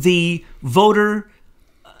with the voter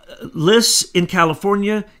lists in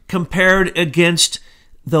California compared against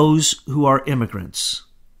those who are immigrants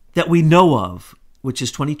that we know of, which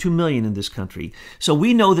is 22 million in this country. So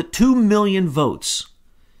we know that 2 million votes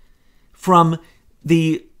from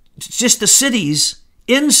just the cities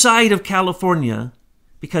inside of California,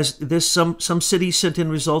 because there's some cities sent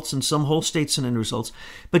in results and some whole states sent in results,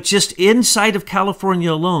 but just inside of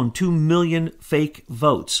California alone, 2 million fake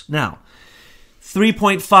votes. Now,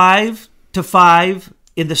 3.5 to 5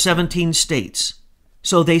 in the 17 states.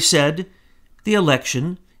 So they said the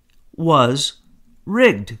election was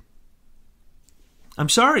rigged. I'm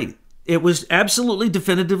sorry. It was absolutely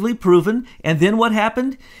definitively proven. And then what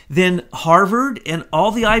happened? Then Harvard and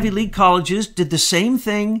all the Ivy League colleges did the same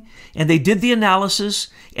thing, and they did the analysis,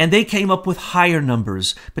 and they came up with higher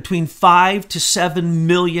numbers, between 5 to 7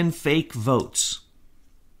 million fake votes.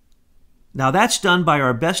 Now, that's done by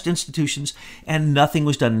our best institutions, and nothing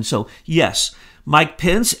was done. And so, yes, Mike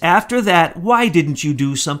Pence, after that, why didn't you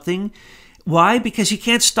do something? Why? Because you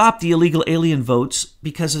can't stop the illegal alien votes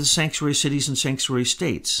because of the sanctuary cities and sanctuary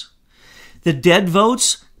states. The dead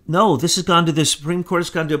votes, no, this has gone to the Supreme Court, it's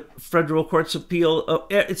gone to federal courts of appeal.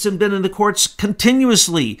 It's been in the courts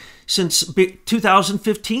continuously since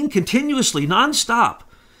 2015, continuously, nonstop.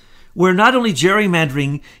 Where not only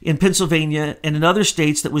gerrymandering in Pennsylvania and in other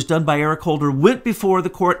states that was done by Eric Holder went before the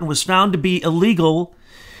court and was found to be illegal,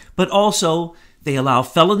 but also they allow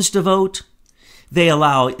felons to vote, they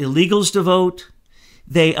allow illegals to vote,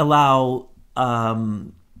 they allow,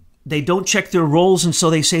 they don't check their rolls, and so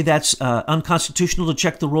they say that's unconstitutional to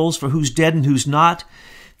check the rolls for who's dead and who's not.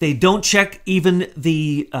 They don't check even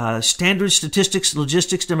the standard statistics,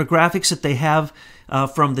 logistics, demographics that they have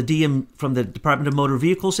from the Department of Motor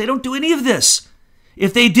Vehicles. They don't do any of this.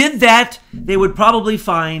 If they did that, they would probably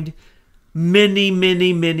find many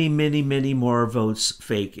more votes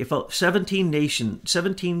fake. If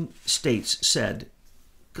 17 states said,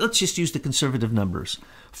 let's just use the conservative numbers,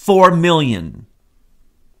 4 million.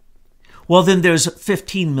 Well, then there's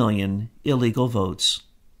 15 million illegal votes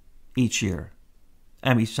each year.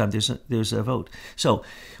 Each time there's a vote. So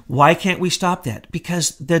why can't we stop that?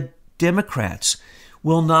 Because the Democrats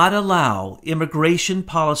will not allow immigration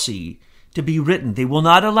policy to be written. They will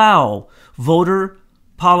not allow voter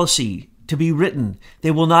policy to be written. They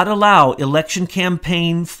will not allow election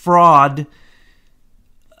campaign fraud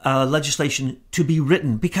legislation to be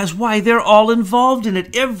written. Because why? They're all involved in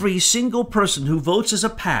it. Every single person who votes as a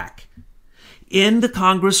PAC in the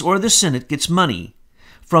Congress or the Senate gets money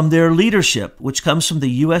from their leadership, which comes from the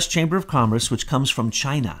U.S. Chamber of Commerce, which comes from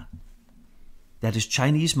China. That is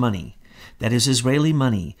Chinese money. That is Israeli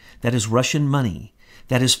money. That is Russian money.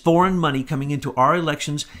 That is foreign money coming into our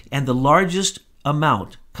elections, and the largest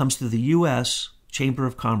amount comes through the U.S. Chamber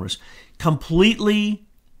of Commerce. Completely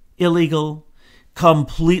illegal,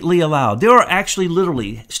 completely allowed. There are actually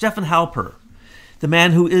literally, Stephen Halper, the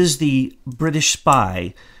man who is the British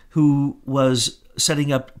spy who was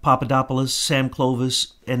setting up Papadopoulos, Sam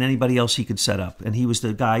Clovis, and anybody else he could set up. And he was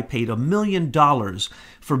the guy paid $1 million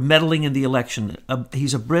for meddling in the election.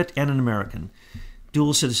 He's a Brit and an American.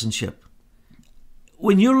 Dual citizenship.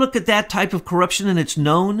 When you look at that type of corruption and it's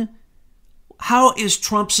known, how is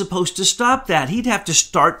Trump supposed to stop that? He'd have to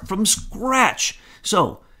start from scratch.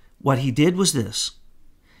 So what he did was this.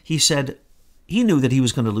 He said he knew that he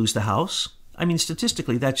was going to lose the House. I mean,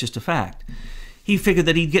 statistically, that's just a fact. He figured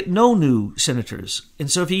that he'd get no new senators. And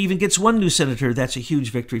so if he even gets one new senator, that's a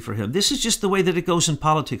huge victory for him. This is just the way that it goes in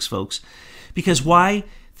politics, folks. Because why?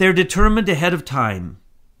 They're determined ahead of time.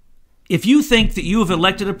 If you think that you have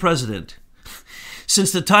elected a president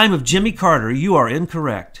since the time of Jimmy Carter, you are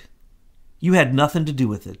incorrect. You had nothing to do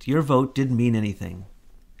with it. Your vote didn't mean anything.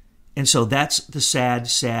 And so that's the sad,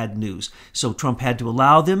 sad news. So Trump had to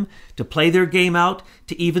allow them to play their game out,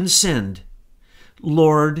 to even send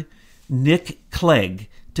Lord Nick Clegg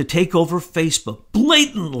to take over Facebook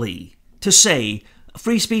blatantly to say,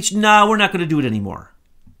 free speech, no, we're not going to do it anymore.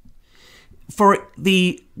 For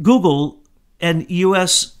the Google and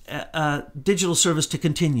U.S. digital service to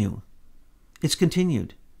continue. It's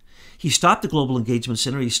continued. He stopped the Global Engagement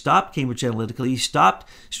Center. He stopped Cambridge Analytica. He stopped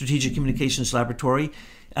Strategic Communications Laboratory.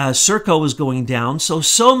 Serco is going down.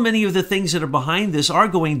 So many of the things that are behind this are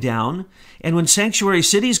going down. And when sanctuary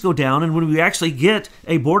cities go down, and when we actually get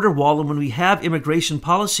a border wall, and when we have immigration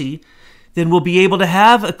policy, then we'll be able to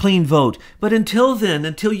have a clean vote. But until then,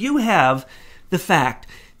 until you have the fact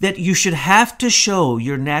that you should have to show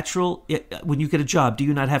your natural, when you get a job, do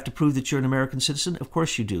you not have to prove that you're an American citizen? Of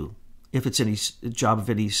course you do. If it's any job of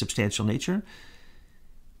any substantial nature,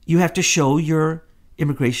 you have to show your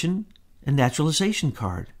immigration and naturalization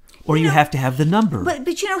card, or you have to have the number. But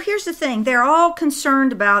here's the thing. They're all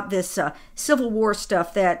concerned about this Civil War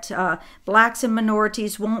stuff, that blacks and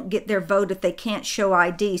minorities won't get their vote if they can't show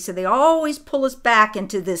ID. So they always pull us back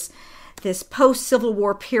into this this post-Civil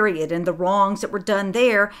War period and the wrongs that were done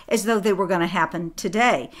there as though they were going to happen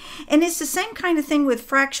today. And it's the same kind of thing with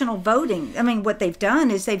fractional voting. I mean, what they've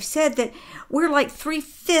done is they've said that we're like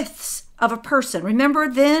 3/5 of a person. Remember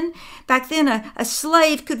back then, a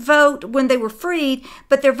slave could vote when they were freed,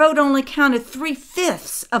 but their vote only counted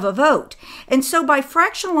 3/5 of a vote. And so by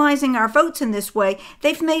fractionalizing our votes in this way,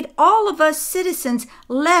 they've made all of us citizens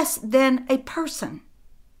less than a person.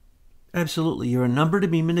 Absolutely. You're a number to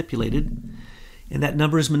be manipulated, and that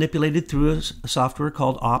number is manipulated through a software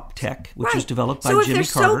called OpTech, which was developed by Jimmy Carter.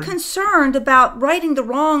 So if they're so concerned about righting the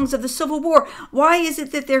wrongs of the Civil War, why is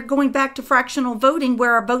it that they're going back to fractional voting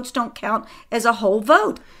where our votes don't count as a whole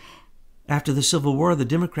vote? After the Civil War, the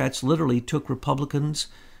Democrats literally took Republicans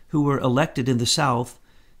who were elected in the South,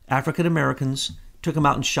 African Americans, took them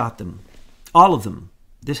out and shot them. All of them.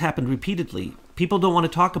 This happened repeatedly. People don't want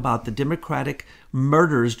to talk about the Democratic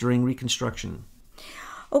murders during Reconstruction.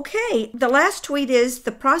 Okay, the last tweet is,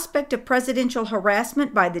 the prospect of presidential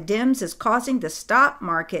harassment by the Dems is causing the stock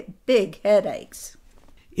market big headaches.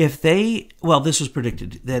 This was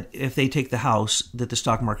predicted, that if they take the House, that the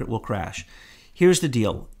stock market will crash. Here's the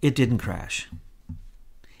deal. It didn't crash.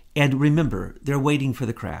 And remember, they're waiting for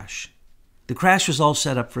the crash. The crash was all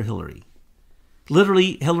set up for Hillary.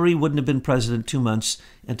 Literally, Hillary wouldn't have been president 2 months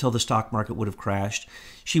until the stock market would have crashed.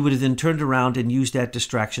 She would have then turned around and used that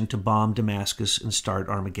distraction to bomb Damascus and start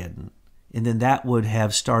Armageddon. And then that would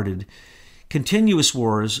have started continuous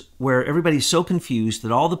wars where everybody's so confused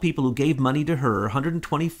that all the people who gave money to her,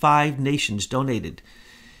 125 nations donated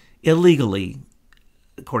illegally,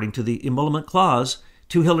 according to the emolument clause,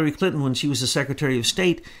 to Hillary Clinton when she was the Secretary of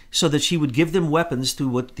State, so that she would give them weapons through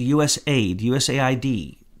what the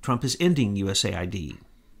USAID. Trump is ending USAID.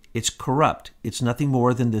 It's corrupt. It's nothing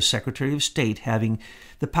more than the Secretary of State having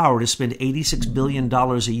the power to spend $86 billion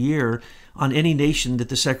a year on any nation that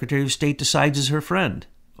the Secretary of State decides is her friend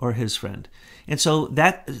or his friend. And so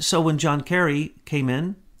when John Kerry came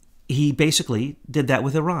in, he basically did that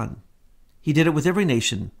with Iran. He did it with every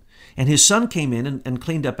nation. And his son came in and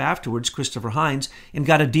cleaned up afterwards, Christopher Hines, and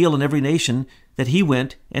got a deal in every nation that he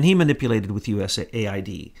went and he manipulated with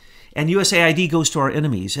USAID. And USAID goes to our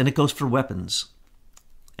enemies, and it goes for weapons.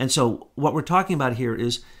 And so what we're talking about here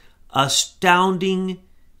is astounding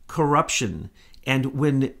corruption. And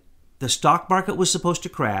when the stock market was supposed to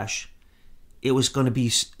crash, it was going to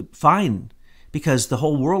be fine because the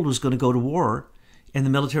whole world was going to go to war, and the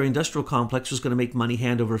military-industrial complex was going to make money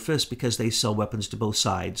hand over fist because they sell weapons to both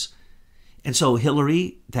sides. And so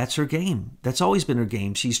Hillary, that's her game. That's always been her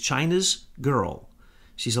game. She's China's girl.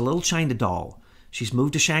 She's a little China doll. She's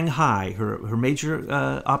moved to Shanghai. Her major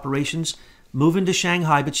operations move into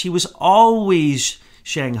Shanghai, but she was always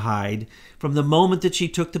Shanghaied from the moment that she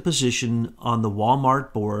took the position on the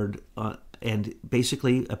Walmart board and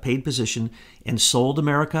basically a paid position and sold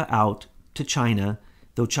America out to China,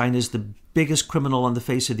 though China is the biggest criminal on the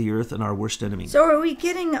face of the earth and our worst enemy. So are we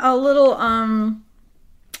getting a little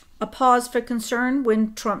a pause for concern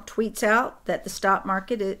when Trump tweets out that the stock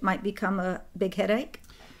market it might become a big headache?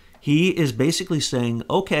 He is basically saying,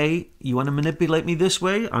 okay, you want to manipulate me this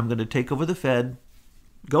way? I'm going to take over the Fed.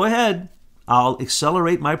 Go ahead. I'll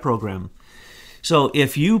accelerate my program. So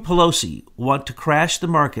if you, Pelosi, want to crash the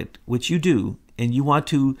market, which you do, and you want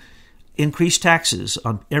to increase taxes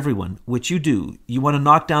on everyone, which you do, you want to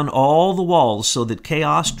knock down all the walls so that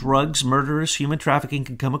chaos, drugs, murders, human trafficking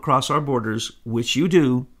can come across our borders, which you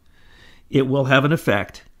do, it will have an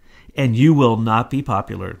effect, and you will not be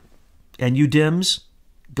popular. And you Dems,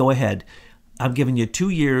 go ahead. I'm giving you 2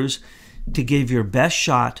 years to give your best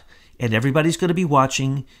shot, and everybody's going to be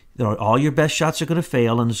watching. All your best shots are going to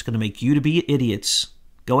fail, and it's going to make you to be idiots.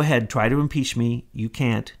 Go ahead, try to impeach me. You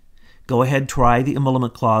can't. Go ahead, try the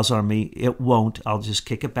emolument clause on me. It won't. I'll just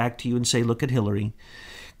kick it back to you and say, look at Hillary.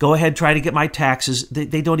 Go ahead, try to get my taxes.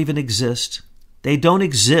 They don't even exist. They don't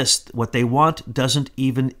exist. What they want doesn't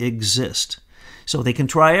even exist. So they can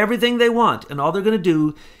try everything they want, and all they're going to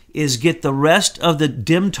do is get the rest of the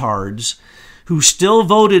dimtards who still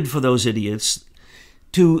voted for those idiots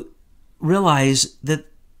to realize that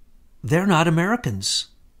they're not Americans.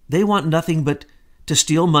 They want nothing but to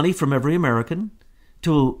steal money from every American,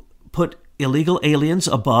 to put illegal aliens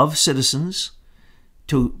above citizens,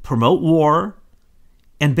 to promote war,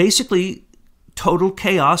 and basically total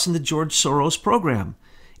chaos in the George Soros program.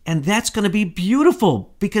 And that's going to be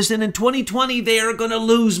beautiful because then in 2020, they are going to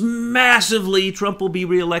lose massively. Trump will be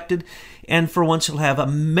reelected. And for once, he'll have a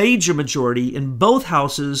major majority in both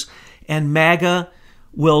houses. And MAGA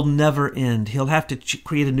will never end. He'll have to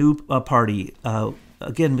create a new party.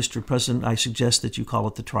 Again, Mr. President, I suggest that you call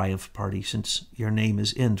it the Triumph Party since your name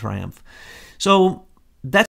is in Triumph. So